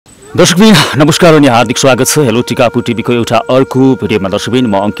दर्शकबिन नमस्कार अनि हार्दिक स्वागत छ हेलो टिकापुर टिभीको एउटा अर्को भिडियोमा। दर्शकबिन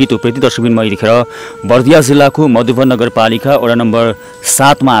म अङ्कित उप्रेती। दर्शकबिन म यतिखेर बर्दिया जिल्लाको मधुबन नगरपालिका वडा नम्बर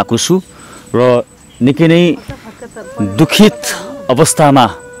 7 मा आएको छु र निकै नै दुखित अवस्थामा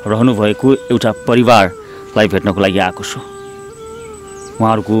रहनुभएको एउटा परिवारलाई भेट्नको लागि आएको छु।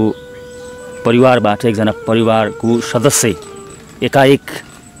 उहाँहरूको परिवारबाट एकजना परिवारको सदस्य एकाएक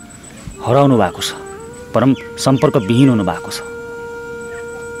हराउनु भएको छ, परम सम्पर्कविहीन हुनु भएको छ।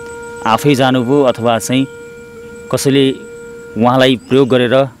 आफै जानुभयो अथवा चाहिँ कसैले उहाँलाई प्रयोग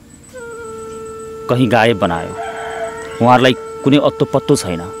गरेर कहीँ गायब बनायो। उहाँहरूलाई कुनै अत्तो पत्तो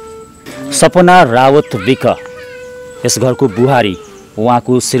छैन। सपना रावत विक यस घरको बुहारी,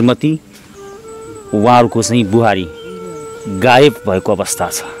 उहाँको श्रीमती, उहाँहरूको चाहिँ बुहारी गायब भएको अवस्था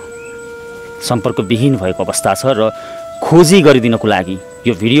छ, सम्पर्कविहीन भएको अवस्था छ र खोजी गरिदिनको लागि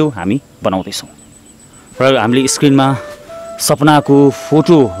यो भिडियो हामी बनाउँदैछौँ र हामीले स्क्रिनमा सपनाको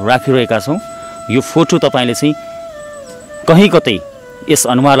फोटो राखिरहेका छौँ। यो फोटो तपाईँले चाहिँ कहीँ कतै यस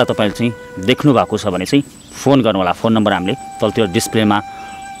अनुहारलाई तपाईँले चाहिँ देख्नु भएको छ भने चाहिँ फोन गर्नुहोला। फोन नम्बर हामीले तलतिर डिस्प्लेमा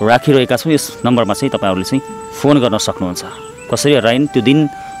राखिरहेका छौँ। यस नम्बरमा चाहिँ तपाईँहरूले चाहिँ फोन गर्न सक्नुहुन्छ। कसरी हराइन् त्यो दिन,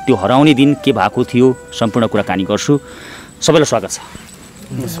 त्यो हराउने दिन के भएको थियो, सम्पूर्ण कुराकानी गर्छु। सबैलाई स्वागत छ।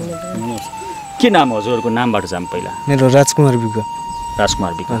 के नाम हो हजुरहरूको? नामबाट जाम पहिला। मेरो राजकुमार विक।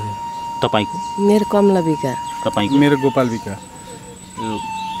 राजकुमार विक। तपाईँको? मेरो कमला विका। तपाईँको? मेरो गोपाल विक। यो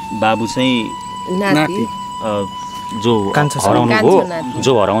बाबु चाहिँ नाति जो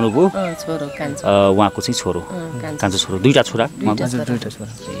हराउनु भयो छोरो कान्छो, उहाँको चाहिँ छोरो, कान्छो छोरो। दुईटा छोरा? दुईटा छोरा।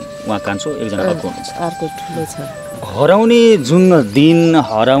 उहाँ कान्छो, एकजना अर्को हुनुहुन्छ। अर्को ठुलो छ। हराउने जुन दिन,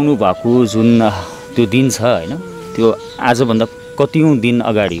 हराउनु भएको जुन त्यो दिन छ होइन, त्यो आजभन्दा कतिौँ दिन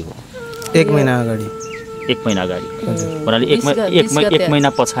अगाडि हो? 1 महिना अगाडि। 1 महिना अगाडि भन्नाले 1 महिना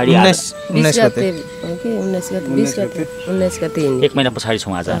पछाडि। 19 गते हो कि 19 गते 1 महिना पछाडि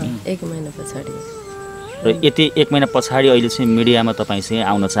छौँ आज हामी। 1 महिना पछाडि र यति 1 महिना पछाडि अहिले चाहिँ मिडियामा तपाईँ चाहिँ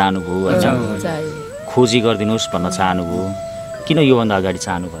आउन चाहनुभयो होइन, खोजी गरिदिनुहोस् भन्न चाहनुभयो। किन योभन्दा अगाडि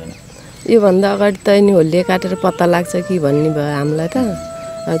चाहनु भएन? योभन्दा अगाडि त नि होलिया काटेर पत्ता लाग्छ कि भन्ने भयो हामीलाई त।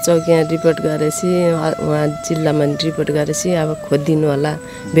 चौकीमा रिपोर्ट गरेपछि, उहाँ जिल्लामा रिपोर्ट गरेपछि अब खोजिदिनु होला,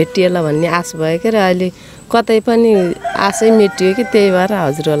 भेटिएला भन्ने आश भयो क्या। र अहिले कतै पनि आशै मेटियो कि, त्यही भएर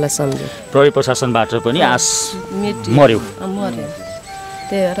हजुरहरूलाई सम्झ्यो। प्रहरी प्रशासनबाट पनि आश मर्यो।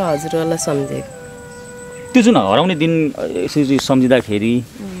 त्यही भएर हजुरहरूलाई सम्झेको। त्यो जुन हराउने दिन यसरी सम्झिँदाखेरि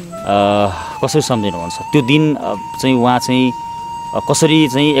कसरी सम्झिनुहुन्छ? त्यो दिन चाहिँ उहाँ चाहिँ कसरी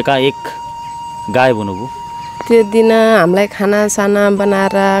चाहिँ एकाएक गायब हुनुभयो? त्यो दिन हामीलाई खानासाना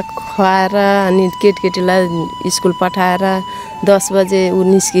बनाएर खुवाएर अनि केटीकेटीलाई स्कुल पठाएर 10 बजे ऊ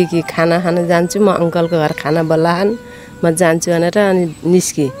निस्के कि खाना खान जान्छु म, अङ्कलको घर खाना बोलाहान म जान्छु भनेर अनि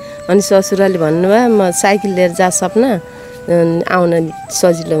निस्केँ। अनि ससुराले भन्नुभयो म साइकल लिएर जा सपना, आउन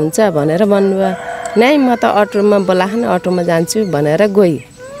सजिलो हुन्छ भनेर भन्नुभयो। नै म त अटोमा बोलाहान, अटोमा जान्छु भनेर गएँ।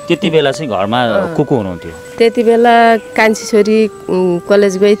 त्यति बेला चाहिँ घरमा को हुनुहुन्थ्यो? त्यति बेला कान्छी छोरी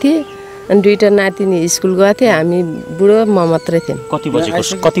कलेज गई थिएँ अनि 2टा नातिनी स्कुल गएको थिएँ। हामी बुढो म मात्रै थियौँ।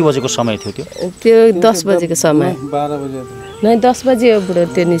 कति बजेको समय थियो त्यो? त्यो 10 बजेको समय। 12 बजे नै 10 बजे हो बुढो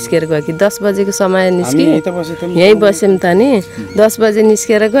त्यो निस्केर गयो कि। 10 बजेको समय निस्केँ, यहीँ बस्यौँ त नि। 10 बजे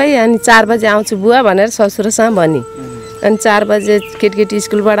निस्केर गएँ अनि 4 बजे आउँछु बुवा भनेर ससुरासँग भनी। अनि 4 बजे केटीकेटी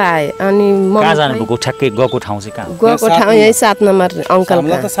स्कुलबाट आए। अनि म कहाँ जानुभएको? ठ्याक्कै गएको ठाउँ चाहिँ कहाँ? गएको ठाउँ यही 7 नम्बर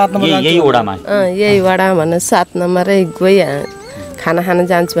अङ्कलका। यही वडामा? यही वडा भनेर 7 नम्बरै गएँ। खाना खान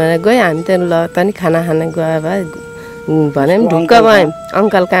जान्छु भनेर गएँ। हामी त ल त नि खाना खान गयो भए भन्यौँ, ढुक्क भयौँ।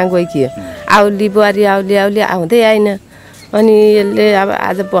 अङ्कल कहाँ गयो कि आउली बुहारी आउली आउँदै आइन। अनि यसले अब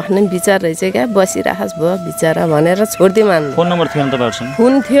आज बस्ने विचार रहेछ क्या, बसिराखोस् भयो बिचरा भनेर छोडिदिउँ हामी। फोन नम्बर थियो तपाईँहरूसँग?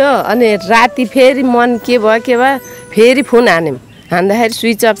 फोन थियो। अनि राति फेरि मन के भयो फेरि फोन हान्यौँ। हान्दाखेरि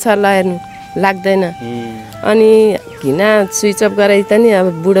स्विच अफ छ, ल हेर्नु लाग्दैन। अनि किन स्विच अफ गराइ त नि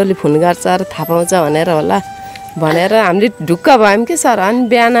अब बुढोले फोन गर्छ र थाहा पाउँछ भनेर होला भनेर हामीले ढुक्क भयौँ कि सर। अनि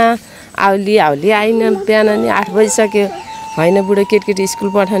बिहान आउली आइन। बिहान नि 8 बजिसक्यो। होइन बुढो केटीकेटी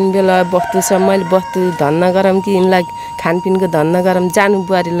स्कुल पठाउने बेला वस्तु छ, मैले वस्तु धन्न गरौँ कि यिनलाई खानपिनको धन्न गरौँ, जानु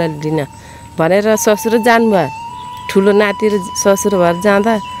बुहारीलाई लिन भनेर ससुर जानुभयो। ठुलो नाति र ससुर भएर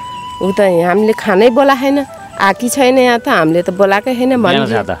जाँदा ऊ त हामीले खानै बोलाएन, आकी छैन यहाँ त, हामीले त बोलाएकै छैन भने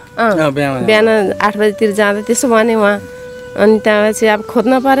बिहान 8 बजीतिर जाँदा त्यसो भने उहाँ। अनि त्यहाँ चाहिँ अब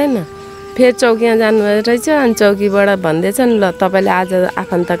खोज्न परेन। फेरि चौकीमा जानुभएको रहेछ। अनि चौकीबाट भन्दैछन् ल तपाईँले आज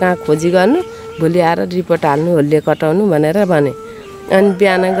आफन्त कहाँ खोजी गर्नु, भोलि आएर रिपोर्ट हाल्नु, होलिया कटाउनु भनेर भने। अनि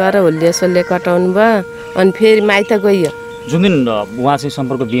बिहान गएर होलिया सोलिया कटाउनु भयो। अनि फेरि माइत गइयो। जुन दिन उहाँ चाहिँ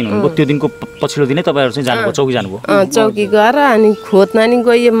सम्पर्कविहीन हुनुभयो त्यो दिनको पछिल्लो दिनै तपाईँहरू चाहिँ जानुभयो, चौकी जानुभयो? चौकी गएर अनि खोज्न नि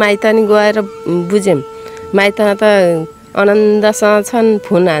गइयो, माइत नि गएर बुझ्यौँ। माइतमा त आनन्दसँग छन्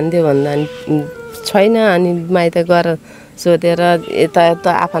फोन हान्दियो भन्दा छैन अनि माइत गएर सोधेर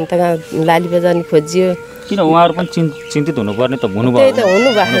यता आफन्तका लाली बजानी खोजियो किन उहाँहरू पनि चिन्तित हुनुपर्ने त हुनुभयो त्यही त हुनु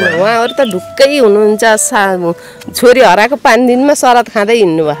भएन उहाँहरू त ढुक्कै हुनुहुन्छ छोरी हराएको 5 दिनमा शरद खाँदै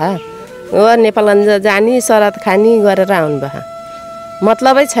हिँड्नु भयो हो नेपालगञ्ज जाने शरद खानी गरेर आउनु भयो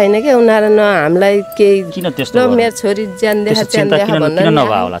मतलबै छैन कि उनीहरू न हामीलाई केही किन त्यस्तो मेरो छोरी ज्यान देखा च्यान देखा किन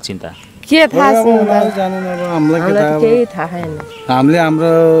नभयो होला चिन्ता के थाहा हामीलाई केही थाहा छैन हामीले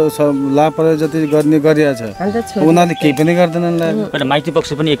हाम्रो लापरवाही जति गर्ने गरिया छ उनीहरूले केही पनि गर्दैनन् हैन माइती पक्ष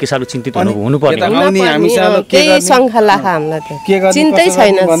पनि एक हिसाबले चिन्तित हुनुपर्ने केही शङ्का लाख हामीलाई त चिन्तै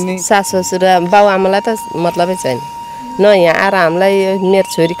छैन सास ससुर बाउ आमालाई त मतलबै छैन न यहाँ आएर हामीलाई मेरो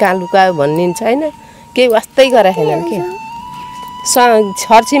छोरी कहाँ लुकायो भन्ने छैन केही वास्तै गरेको छैन के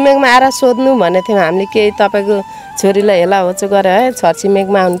छरछिमेकमा आएर सोध्नु भनेको थियौँ हामीले केही तपाईँको छोरीलाई हेला होचो गरे है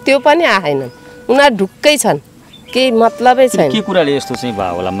छरछिमेकमा आउनु त्यो पनि आएन उनीहरू ढुक्कै छन् केही मतलबै छैन के कुराले यस्तो चाहिँ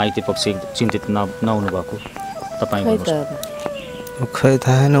भयो होला माइती पक्ष चिन्तित नहुनु भएको तपाईँ खै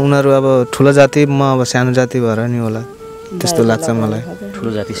थाहा छैन उनीहरू अब ठुलो जाति म अब सानो जाति भएर नि होला त्यस्तो लाग्छ मलाई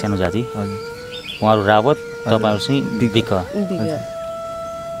ठुलो जाति सानो जाति उहाँहरू रावत तपाईँहरू चाहिँ बिक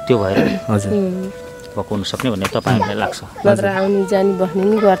त्यो भएर हजुर भएको हुन सक्ने भन्ने तपाईँहरूलाई लाग्छ नत्र आउने जाने बस्ने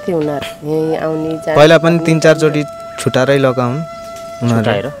नि गर्थे उनीहरू यहीँ आउने जाने पहिला पनि 3-4 चोटि छुटारै लगाउँ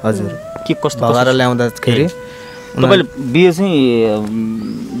उनीहरू हजुर के कस्तो भगाएर ल्याउँदाखेरि तपाईँले बिहे चाहिँ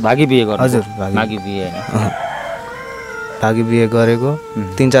भागी बिहे गर्नु हजुर भागी बिहे होइन भागी बिहे गरेको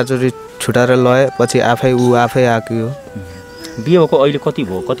 3-4 चोटि छुटाएर लए पछि आफै आक्यो बिहे भएको अहिले कति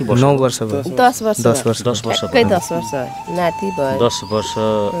भयो कति वर्ष 9 वर्ष भयो 10 वर्ष 10 वर्ष 10 वर्ष 10 वर्ष नाति भयो 10 वर्ष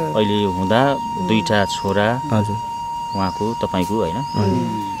अहिले हुँदा 2टा छोरा हजुर उहाँको तपाईँको होइन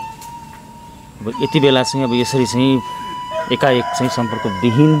अब यति बेला चाहिँ अब यसरी चाहिँ एकाएक चाहिँ सम्पर्क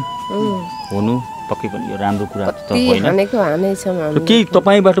विहीन हुनु पक्कै पनि यो राम्रो कुरा त होइन केही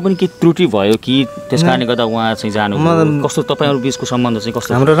तपाईँबाट पनि केही त्रुटि भयो कि त्यस कारणले गर्दा उहाँ चाहिँ जानु कस्तो तपाईँहरू बिचको सम्बन्ध चाहिँ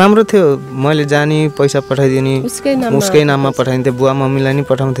कस्तो हाम्रो राम्रो थियो मैले जाने पैसा पठाइदिने उसकै नाममा पठाइदिन्थेँ बुवा मम्मीलाई नि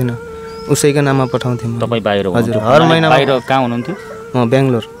पठाउँथिन उसैको नाममा पठाउँथेँ तपाईँ बाहिर हजुर हर महिना बाहिर कहाँ हुनुहुन्थ्यो म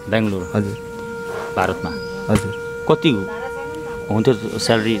बेङ्गलोर हजुर भारतमा हजुर कति हुन्थ्यो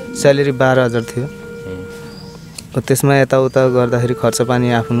स्यालेरी 12,000 थियो त्यसमा यताउता गर्दाखेरि खर्च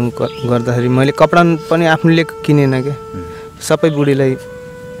पानी आफ्नो गर्दाखेरि मैले कपडा पनि आफूले किनेन के सबै बुढीलाई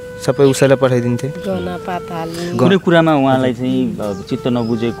सबै उसैलाई पठाइदिन्थेँ कुनै कुरामा उहाँलाई चाहिँ चित्त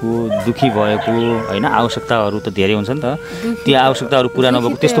नबुझेको दुखी भएको होइन आवश्यकताहरू त धेरै हुन्छ नि त ती आवश्यकताहरू पुरा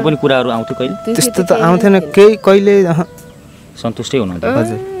नभएको त्यस्तो पनि कुराहरू आउँथ्यो कहिले त्यस्तो त आउँथेन केही कहिले सन्तुष्टै हुनुहुन्थ्यो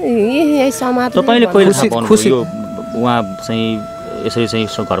हजुर तपाईँले कहिले थाहा पाउनुभयो उहाँ चाहिँ यसरी चाहिँ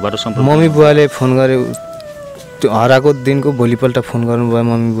घरबाट सम्पर्क मम्मी बुवाले फोन गरे त्यो हराएको दिनको भोलिपल्ट फोन गर्नुभयो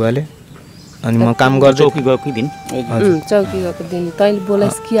मम्मी बुवाले अनि म काम गर्छु चौकी गएको दिन चौकी गएको दिन तैँले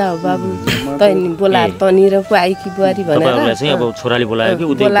बोलाइस् कि हो बाबु तैँले बोलाएर तनिर पो आई कि बुहारी भनेर चाहिँ अब छोराले बोलायो कि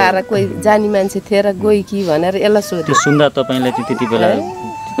बोलाएर कोही जानी मान्छे थिएर गयो कि भनेर यसलाई सोध्यो त्यो सुन्दा तपाईँलाई चाहिँ त्यति बेला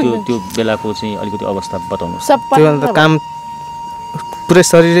त्यो बेलाको चाहिँ अलिकति अवस्था बताउनुहोस् त्यो त काम पुरै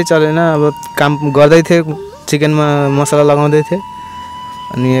शरीरै चलेन अब काम गर्दै थिएँ चिकनमा मसला लगाउँदै थिएँ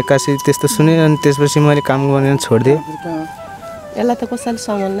अनि एक्कासी त्यस्तो सुने अनि त्यसपछि मैले काम गरेर छोडिदिएँ यसलाई त कसैले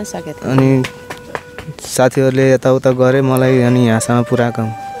सम्हाल्न सकेको थिएन अनि साथीहरूले यताउता गरे मलाई अनि यहाँसम्म पुऱ्याएको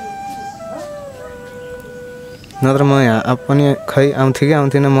नत्र म यहाँ पनि खै आउँथेँ कि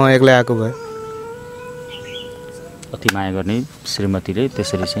आउँथिनँ म एक्लै आएको भए अति माया गर्ने श्रीमतीले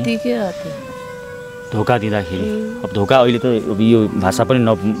त्यसरी चाहिँ धोका दिँदाखेरि अब धोका अहिले त यो भाषा पनि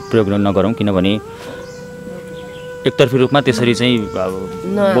प्रयोग नगरौँ किनभने एकतर्फी रूपमा त्यसरी चाहिँ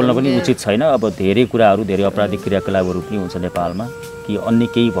बोल्न पनि उचित छैन अब धेरै कुराहरू धेरै आपराधिक क्रियाकलापहरू पनि हुन्छ नेपालमा कि अन्य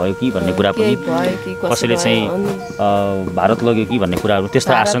केही भयो कि भन्ने कुरा पनि कसैले चाहिँ भारत लग्यो कि भन्ने कुराहरू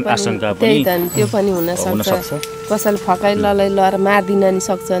त्यस्तो आशंका पनि त्यो पनि हुन सक्छ कसैले फकाइ ललाई लएर मार्दिन नि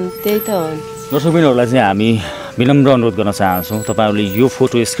सक्छन् त्यही त हो दर्शकबिनहरूलाई चाहिँ हामी विनम्र अनुरोध गर्न चाहन्छौँ तपाईँहरूले यो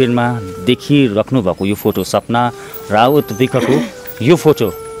फोटो स्क्रिनमा देखिराख्नु भएको यो फोटो सपना राउत विकको यो फोटो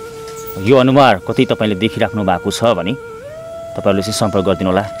यो अनुहार कति तपाईँले देखिराख्नु भएको छ भने तपाईँहरूले चाहिँ सम्पर्क गरिदिनु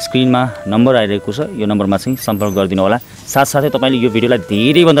होला स्क्रिनमा नम्बर आइरहेको छ यो नम्बरमा चाहिँ सम्पर्क गरिदिनु होला साथसाथै तपाईँले यो भिडियोलाई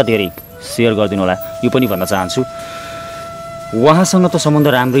धेरैभन्दा धेरै सेयर गरिदिनु होला यो पनि भन्न चाहन्छु उहाँसँग त सम्बन्ध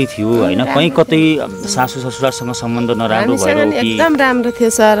राम्रै थियो होइन कहीँ कतै सासू ससुरासँग सम्बन्ध नराम्रो भएर एकदम राम्रो थियो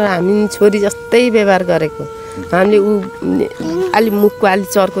सर हामी छोरी जस्तै व्यवहार गरेको हामीले ऊ अलि मुखको अलि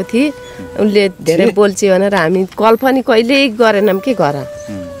चर्को थिए उसले धेरै बोल्छ भनेर हामी कल पनि कहिल्यै गरेनौँ के घर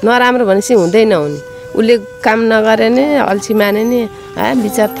नराम्रो भनेपछि हुँदै नहुने उसले काम नगरे नि अल्छी माने नि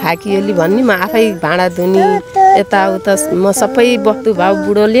विचार थाकिएली भन्ने म आफै भाँडा धुने यताउता म सबै बस्तु भाउ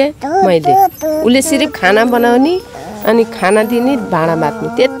बुढोले मैले उसले सिर्फ खाना बनाउने अनि खाना दिने भाँडा माझ्ने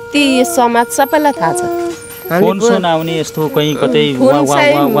त्यति समाज सबैलाई थाहा छ फोन सोन आउने यस्तो कहीँ कतै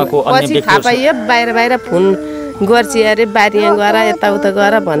उहाँको अन्य व्यक्तिहरू थाहा पाइयो बाहिर फोन गर्छ अरे बारीमा गएर यताउता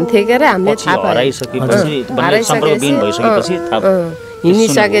गएर भन्थे के अरे हामीले थाहा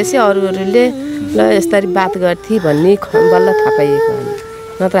हिँडिसकेपछि अरूहरूले ल यस्तरी बात गर्थे भन्ने बल्ल थाहा पाइएको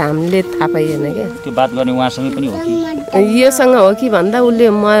नत्र हामीले थाहा पाइएन क्या त्यो बात गर्ने उहाँसँगै पनि हो कि योसँग हो कि भन्दा उसले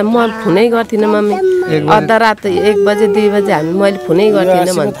म फोनै गर्थिनँ मम्मी अद्धा रात 1 बजे 2 बजे मैले फोनै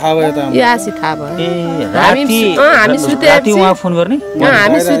गर्थिनँ भन्छ यो आसी थाहा भयो हामी सुतेपछि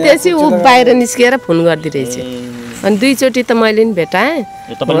हामी सुतेपछि ऊ बाहिर निस्केर फोन गर्दिरहेछ अनि 2 चोटि त मैले नि भेटाएँ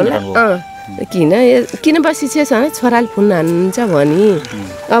किन बसिछेछ है छोराले फोन हान्नुहुन्छ भनी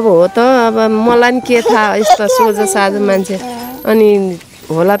अब हो त अब मलाई नि के थाहा यस्तो सोझो साझो मान्छे अनि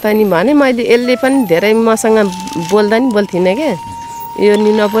होला त नि भने मैले यसले पनि धेरै मसँग बोल्दा नि बोल्थिनँ क्या यो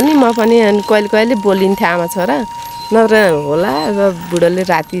नि नबोल्ने म पनि कहिले कहिले बोलिन्थेँ आमा छोरा नत्र होला अब बुढोले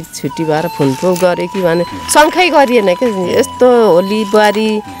राति छुट्टी भएर फोन पो गऱ्यो कि भने शङ्खै गरिएन क्या यस्तो होली बुहारी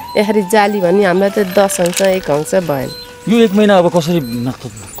यसरी जाली भने हामीलाई त 10 अंश 1 अंश भएन यो 1 महिना अब कसरी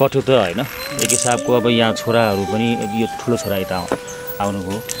कट्यो त होइन एक हिसाबको अब यहाँ छोराहरू पनि यो ठुलो छोरा यता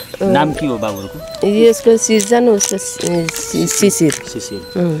आउनुभयो नाम के हो बाबुहरूको यसको सिर्जन उसको शिशिर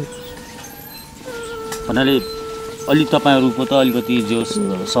भन्नाले अलि तपाईँहरूको त अलिकति जो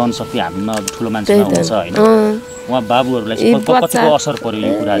सहन शक्ति हामीमा ठुलो मान्छेमा हुन्छ होइन उहाँ बाबुहरूलाई कतिको असर पर्यो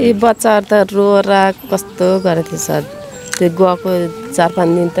यो कुरा यी बच्चाहरू त रोएर कस्तो गरेको थियो सर त्यो गएको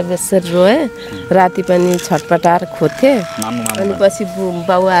 4-5 दिन त बेसरी रोए राति पनि छटपटाएर खोज्थे अनि पछि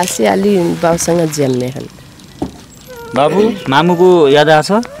बाउ आसी अलि बाउसँग झेल्ने खान बाबु मामुको याद आछ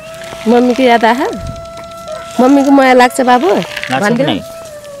मम्मीको याद आछ मम्मीको माया लाग्छ बाबु भन्दै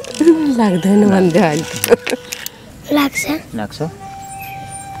लाग्दैन भन्दै अहिले लाग्छ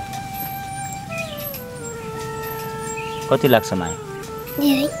कति लाग्छ माया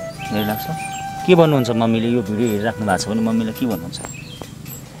धेरै लाग्छ के भन्नुहुन्छ मम्मीले यो भिडियो हेरिराख्नु भएको छ भने मम्मीले के भन्नुहुन्छ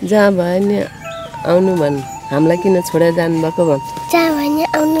जहाँ भयो नि आउनु भन् हामीलाई किन छोडेर जानुभएको भन्छ जहाँ भयो नि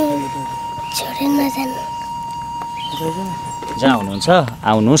आउनु छोडेर नजानु जहाँ हुनुहुन्छ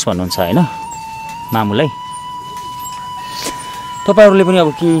आउनुहोस् भन्नुहुन्छ होइन मामुलाई तपाईँहरूले पनि अब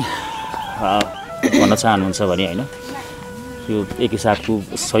के भन्न चाहनुहुन्छ भने होइन यो एक हिसाबको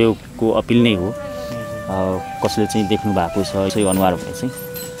सहयोगको अपिल नै हो कसले चाहिँ देख्नु भएको छ यसै अनुहार भने चाहिँ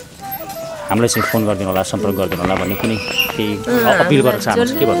हामीलाई चाहिँ फोन गरिदिनु होला सम्पर्क गरिदिनु होला भन्ने कुनै केही अपिल गर्न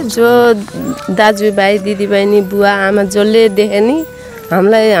चाहनुहुन्छ के भन्नुहुन्छ जो दाजुभाइ दिदीबहिनी बुवा आमा जसले देखे नि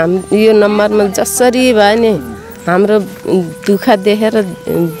हामीलाई यो नम्बरमा जसरी भयो नि हाम्रो दुःख देखेर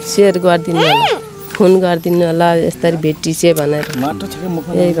सेयर गरिदिनु होला फोन गरिदिनु होला यसरी भेटिछे भनेर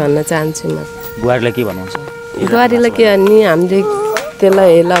यही भन्न चाहन्छु म बुहारीलाई के भन्नुहुन्छ बुहारीलाई के अनि हामीले त्यसलाई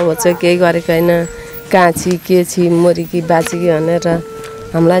हेला होछ केही गरेको होइन कहाँ छि के छि मोरी कि बाँची कि भनेर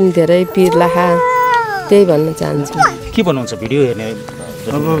हामीलाई नि धेरै पिर लाखा त्यही भन्न चाहन्छु के भन्नुहुन्छ भिडियो हेर्ने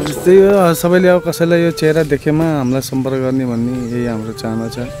अब त्यही हो सबैले अब कसैलाई यो चेहरा देखेमा हामीलाई सम्पर्क गर्ने भन्ने यही हाम्रो चाहना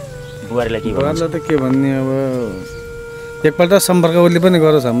छ बुहारीलाई त के भन्ने अब एकपल्ट सम्पर्क उसले पनि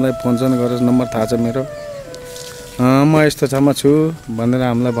गरोस् हामीलाई फोन सोन गरोस् नम्बर थाहा छ मेरो म यस्तो ठाउँमा छु भनेर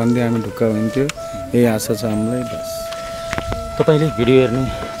हामीलाई भनिदियो हामी ढुक्क हुन्थ्यो यही आशा छ हामीलाई बस तपाईँले भिडियो हेर्ने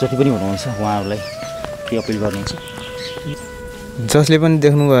जति पनि हुनुहुन्छ उहाँहरूलाई के अपिल गर्नुहुन्छ जसले पनि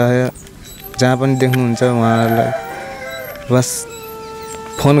देख्नुभयो जहाँ पनि देख्नुहुन्छ उहाँहरूलाई बस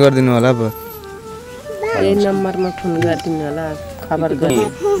फोन गरिदिनु होला बस यही नम्बरमा फोन गरिदिनु होला खबर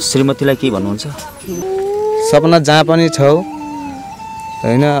गर्नु श्रीमतीलाई के भन्नुहुन्छ सपना जहाँ पनि छौ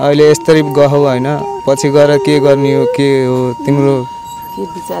होइन अहिले यस्तरी गहौ होइन पछि गएर के गर्ने हो के हो तिम्रो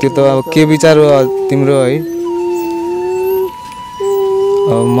त्यो त अब के विचार हो तिम्रो है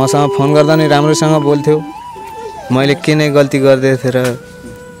मसँग फोन गर्दा नि राम्रोसँग बोल्थ्यौ मैले के नै गल्ती गर्दै थिएँ र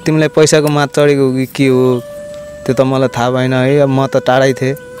तिमीलाई पैसाको मात चढेको हो कि के हो त्यो त मलाई थाहा भएन है अब म त टाढै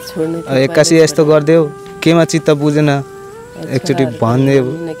थिएँ एक्कासी यस्तो गरिदेऊ केमा चित्त बुझेन एकचोटि भनिदेऊ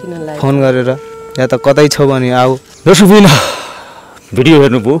फोन गरेर या त कतै छौ भने आऊ दर्शकबिन भिडियो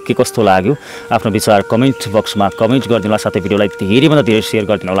हेर्नुभयो के कस्तो लाग्यो आफ्नो विचार कमेन्ट बक्समा कमेन्ट गरिदिनु होला साथै भिडियोलाई धेरैभन्दा धेरै सेयर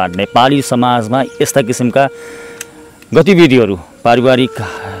गरिदिनु होला नेपाली समाजमा यस्ता किसिमका गतिविधिहरू पारिवारिक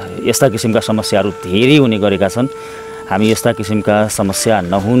यस्ता किसिमका समस्याहरू धेरै हुने गरेका छन् हामी यस्ता किसिमका समस्या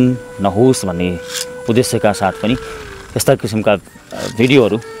नहोस् भन्ने उद्देश्यका साथ पनि यस्ता किसिमका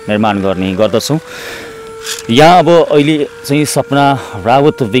भिडियोहरू निर्माण गर्ने गर्दछौँ यहाँ अब अहिले चाहिँ सपना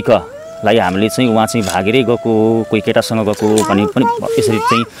रावत विकलाई हामीले चाहिँ उहाँ चाहिँ भागेरै गएको हो कोही केटासँग गएको हो भने पनि यसरी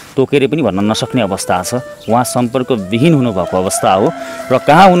चाहिँ तोकेर पनि भन्न नसक्ने अवस्था छ उहाँ सम्पर्कविहीन हुनुभएको अवस्था हो र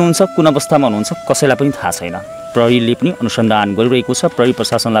कहाँ हुनुहुन्छ कुन अवस्थामा हुनुहुन्छ कसैलाई पनि थाहा छैन प्रहरीले पनि अनुसन्धान गरिरहेको छ प्रहरी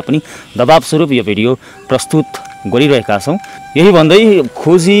प्रशासनलाई पनि दबाब स्वरूप यो भिडियो प्रस्तुत गरिरहेका छौँ। यही भन्दै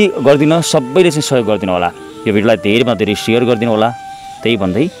खोजी गरिदिन सबैले चाहिँ सहयोग गरिदिनु होला। यो भिडियोलाई धेरैमा धेरै सेयर गरिदिनु होला। त्यही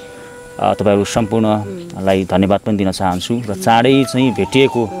भन्दै तपाईँहरू सम्पूर्णलाई धन्यवाद पनि दिन चाहन्छु र चाँडै चाहिँ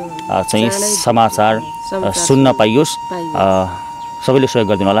भेटिएको चाहिँ समाचार सुन्न पाइयोस्। सबैले सहयोग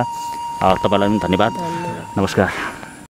गरिदिनु होला। तपाईँलाई पनि धन्यवाद। नमस्कार।